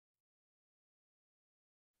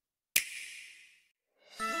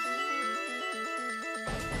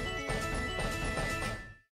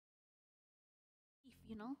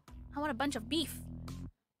know? I want a bunch of beef.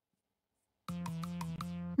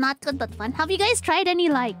 Not good but fun. Have you guys tried any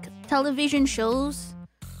like television shows?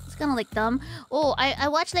 It's kind of like dumb. Oh, I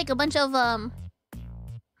watched like a bunch of like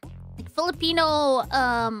Filipino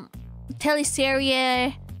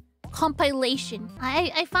teleserie compilation.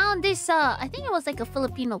 I found this I think it was like a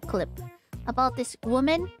Filipino clip about this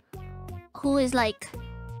woman who is like,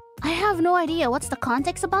 I have no idea what's the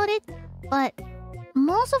context about it, but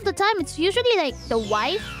most of the time it's usually like the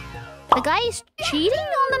wife, the guy is cheating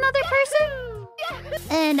on another person,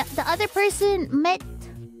 and the other person met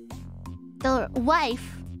the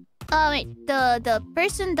wife. Wait, the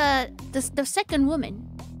person, the second woman.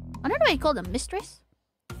 I don't know why I call them mistress.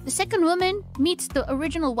 The second woman meets the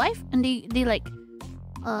original wife, and they like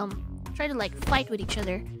try to like fight with each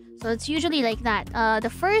other. So it's usually like that. The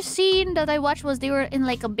first scene that I watched was they were in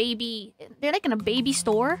like a baby. They're like in a baby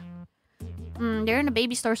store. They're in a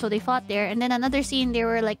baby store, so they fought there. And then another scene, they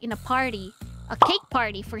were like in a party, a cake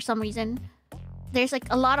party for some reason. There's like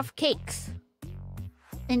a lot of cakes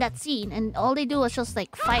in that scene, and all they do was just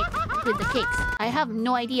like fight with the cakes. I have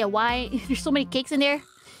no idea why there's so many cakes in there.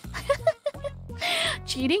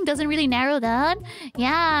 Cheating doesn't really narrow down.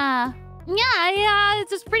 Yeah,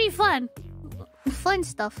 it's just pretty fun. Fun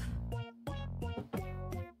stuff.